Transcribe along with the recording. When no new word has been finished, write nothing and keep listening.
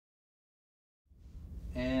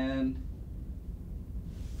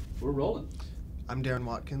We're rolling. I'm Darin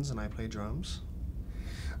Watkins, and I play drums.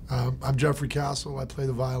 I'm Geoffrey Castle. I play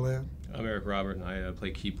the violin. I'm Eric Robert, and I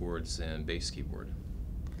play keyboards and bass keyboard.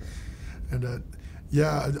 And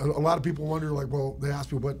yeah, a lot of people wonder, like, well, they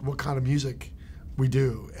ask me what kind of music we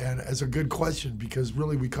do, and it's a good question because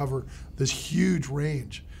really we cover this huge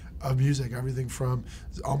range of music, everything from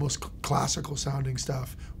almost classical sounding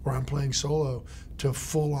stuff where I'm playing solo to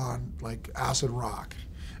full on like acid rock.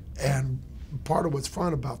 And part of what's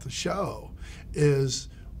fun about the show is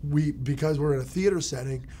because we're in a theater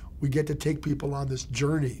setting, we get to take people on this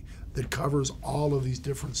journey that covers all of these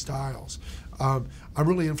different styles. I'm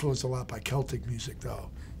really influenced a lot by Celtic music,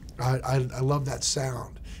 though. I love that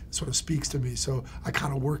sound. It sort of speaks to me, so I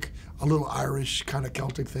kind of work a little Irish kind of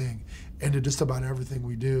Celtic thing into just about everything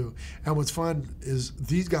we do. And what's fun is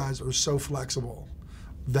these guys are so flexible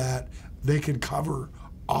that they can cover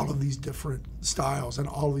all of these different styles and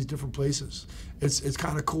all of these different places. It's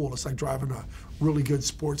kind of cool. It's like driving a really good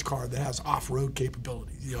sports car that has off-road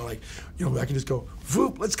capabilities. I can just go,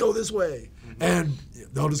 whoop, let's go this way, and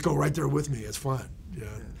they'll just go right there with me. It's fun. Yeah,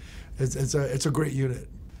 it's a great unit.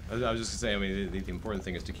 I was just gonna say, I mean, the important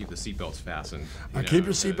thing is to keep the seatbelts fastened. Keep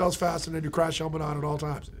your seatbelts fastened and your crash helmet on at all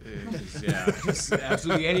times. Just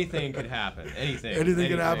absolutely anything could happen. Anything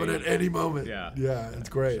can happen at any moment. Yeah, it's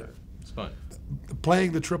great. Sure. It's fun.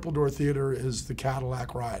 Playing the Triple Door Theater is the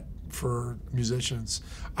Cadillac ride for musicians.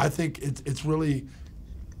 I think it's really,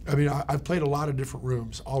 I mean, I've played a lot of different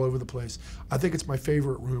rooms all over the place. I think it's my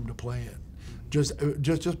favorite room to play in,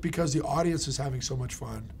 just because the audience is having so much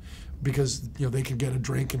fun, because they can get a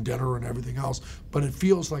drink and dinner and everything else, but it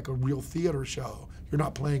feels like a real theater show. You're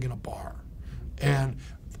not playing in a bar. And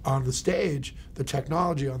on the stage, the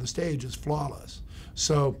technology on the stage is flawless.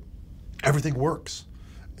 So everything works.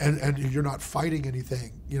 And you're not fighting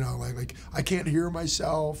anything, like I can't hear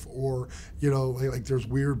myself, or like there's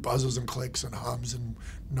weird buzzes and clicks and hums and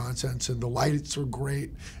nonsense, and the lights are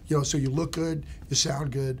great, so you look good, you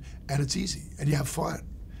sound good, and it's easy, and you have fun.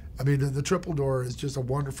 I mean, the Triple Door is just a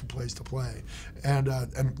wonderful place to play, and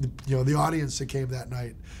the audience that came that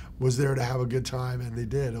night was there to have a good time, and they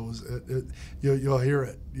did. You'll hear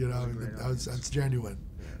it, that's genuine.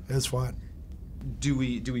 Yeah. It's fun. Do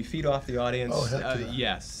we feed off the audience? Oh, heck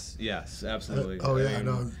yeah. Yes, absolutely. I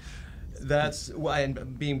know. That's why,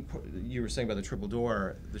 and you were saying about the Triple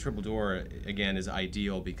Door. The Triple Door again is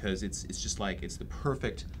ideal because it's just like it's the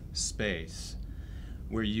perfect space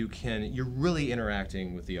where you're really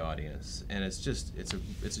interacting with the audience, and it's just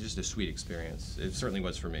a sweet experience. It certainly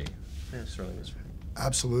was for me. Yeah, it certainly was for me.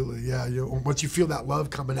 Absolutely, yeah. Once you feel that love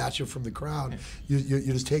coming at you from the crowd, you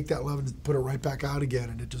just take that love and put it right back out again,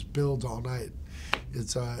 and it just builds all night.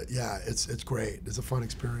 It's it's great. It's a fun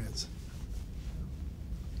experience.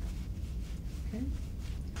 Okay.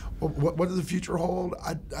 Well, what does the future hold?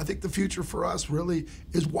 I think the future for us really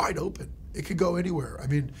is wide open. It could go anywhere. I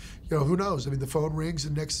mean, who knows? I mean, the phone rings,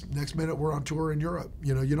 and next minute we're on tour in Europe.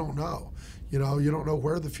 You don't know. You don't know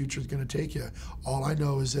where the future is going to take you. All I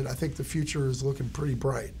know is that I think the future is looking pretty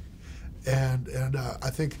bright, and I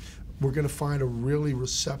think we're going to find a really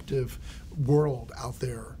receptive world out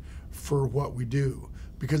there for what we do,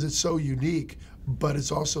 because it's so unique, but it's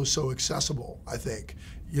also so accessible. I think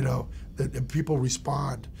that people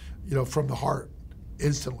respond from the heart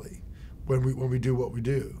instantly when we do what we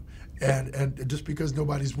do. And just because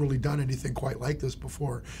nobody's really done anything quite like this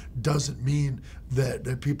before doesn't mean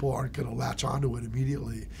that people aren't going to latch onto it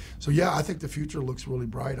immediately. So yeah, I think the future looks really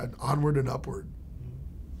bright, onward and upward.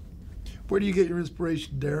 Where do you get your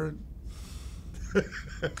inspiration, Darin?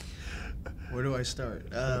 Where do I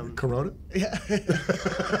start? Corona? Yeah.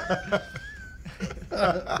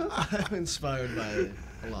 I'm inspired by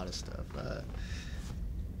a lot of stuff.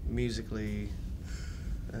 Musically,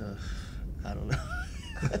 I don't know.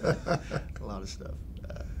 A lot of stuff.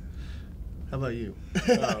 How about you?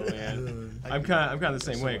 Oh man, I'm kind of the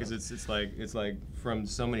same way, because it's like from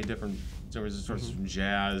so many different sources, from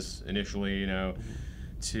jazz initially,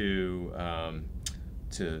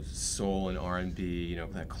 to soul and R&B,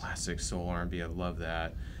 that classic soul R&B. I love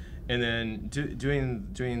that. And then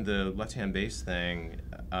doing the left-hand bass thing,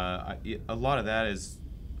 a lot of that is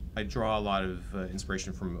I draw a lot of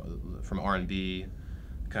inspiration from R&B,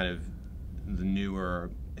 kind of the newer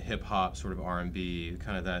hip-hop sort of R&B,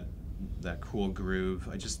 kind of that cool groove.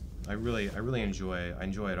 I really enjoy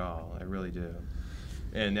it all. I really do.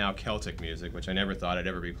 and now Celtic music, which I never thought I'd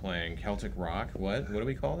ever be playing. Celtic rock? What do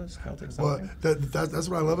we call this? Celtic something? Well, that's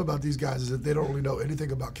what I love about these guys, is that they don't really know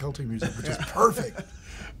anything about Celtic music, which is perfect.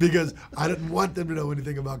 Because I didn't want them to know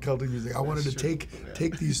anything about Celtic music. I wanted to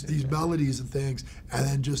take these melodies and things and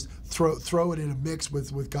then just throw it in a mix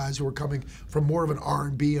with guys who are coming from more of an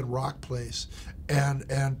R&B and rock place, and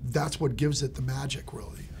that's what gives it the magic,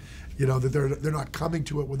 really. You know, that they're not coming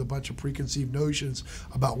to it with a bunch of preconceived notions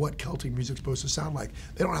about what Celtic music's supposed to sound like.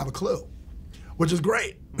 They don't have a clue, which is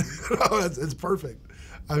great. It's perfect.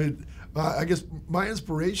 I mean, I guess my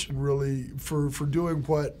inspiration really for doing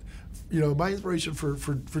what, my inspiration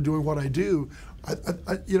for doing what I do,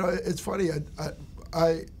 it's funny.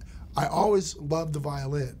 I always loved the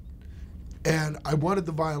violin, and I wanted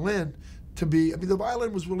the violin to be. I mean, the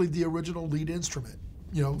violin was really the original lead instrument.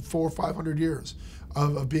 400 or 500 years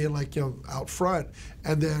of being like out front,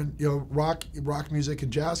 and then rock music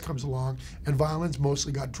and jazz comes along, and violins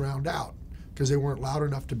mostly got drowned out because they weren't loud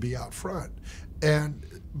enough to be out front,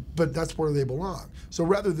 but that's where they belong. So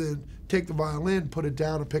rather than take the violin, put it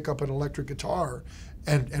down, and pick up an electric guitar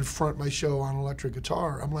and front my show on electric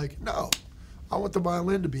guitar, I'm like, no, I want the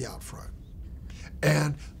violin to be out front.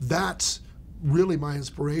 And that's really my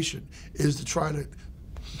inspiration, is to try to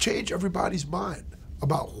change everybody's mind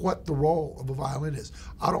about what the role of a violin is.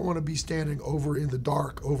 I don't want to be standing over in the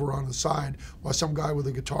dark, over on the side, while some guy with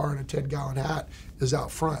a guitar and a 10-gallon hat is out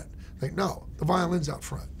front. Like, no, the violin's out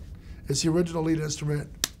front. It's the original lead instrument.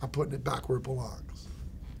 I'm putting it back where it belongs.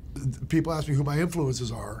 People ask me who my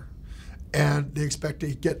influences are, and they expect to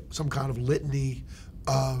get some kind of litany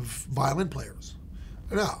of violin players.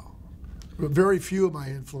 No. Very few of my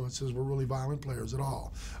influences were really violin players at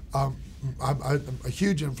all. I'm a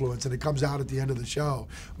huge influence, and it comes out at the end of the show,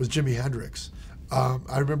 was Jimi Hendrix.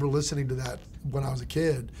 I remember listening to that when I was a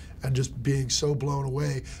kid and just being so blown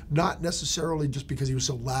away, not necessarily just because he was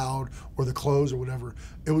so loud or the clothes or whatever.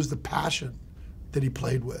 It was the passion that he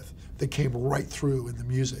played with that came right through in the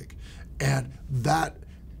music. And that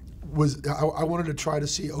was, I wanted to try to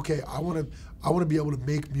see, okay, I want to be able to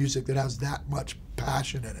make music that has that much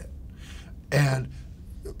passion in it, and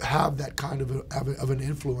have that kind of an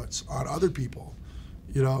influence on other people,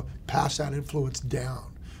 pass that influence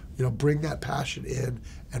down, bring that passion in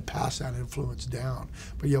and pass that influence down.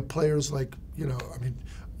 But players like,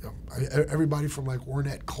 everybody from like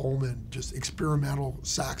Ornette Coleman, just experimental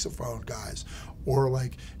saxophone guys, or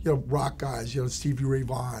like, rock guys, Stevie Ray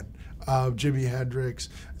Vaughan, Jimi Hendrix,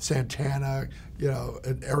 Santana,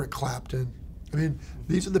 and Eric Clapton. I mean,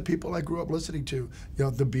 these are the people I grew up listening to.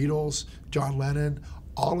 The Beatles, John Lennon,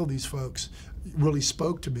 all of these folks really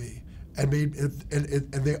spoke to me, and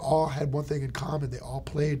they all had one thing in common. They all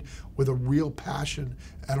played with a real passion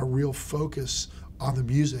and a real focus on the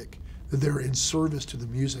music. That they were in service to the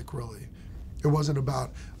music, really. It wasn't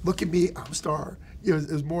about, look at me, I'm a star. It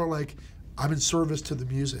was more like, I'm in service to the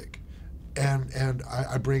music, and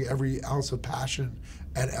I bring every ounce of passion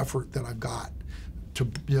and effort that I've got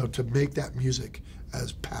to make that music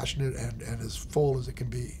as passionate and as full as it can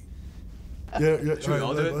be. Yeah. Should we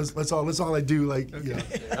all do it? That's all I do. Like, okay.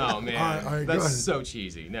 Oh man, all right, that's so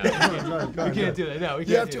cheesy. No, we can't do that. No, we can't.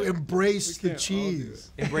 You have to embrace the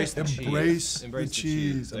cheese. Embrace the cheese. Embrace the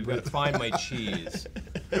cheese. I've got to find my cheese.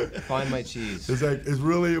 Find my cheese. It's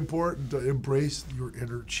really important to embrace your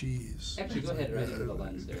inner cheese. Actually, go ahead right into the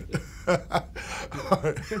lens there.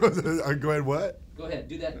 Go ahead. What? Go ahead.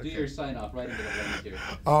 Do that. Do your sign off right into the lens here.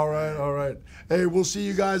 All right. Hey, we'll see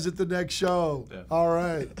you guys at the next show. Yeah. All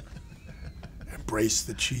right. Embrace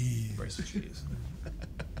the cheese. Embrace the cheese.